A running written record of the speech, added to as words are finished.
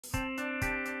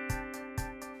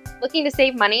Looking to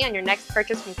save money on your next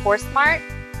purchase from CourseSmart?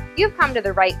 You've come to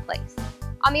the right place.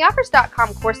 On the Offers.com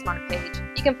CourseSmart page,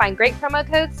 you can find great promo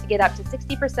codes to get up to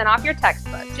 60% off your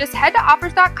textbook. Just head to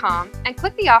Offers.com and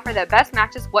click the offer that best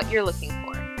matches what you're looking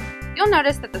for. You'll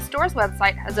notice that the store's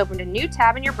website has opened a new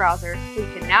tab in your browser so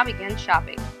you can now begin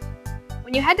shopping.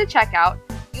 When you head to checkout,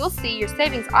 you'll see your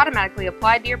savings automatically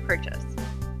applied to your purchase.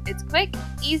 It's quick,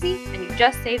 easy, and you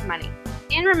just saved money.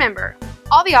 And remember,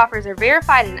 all the offers are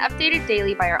verified and updated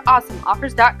daily by our awesome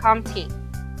Offers.com team,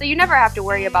 so you never have to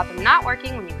worry about them not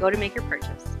working when you go to make your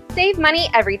purchase. Save money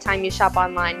every time you shop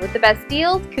online with the best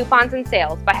deals, coupons, and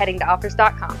sales by heading to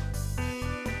Offers.com.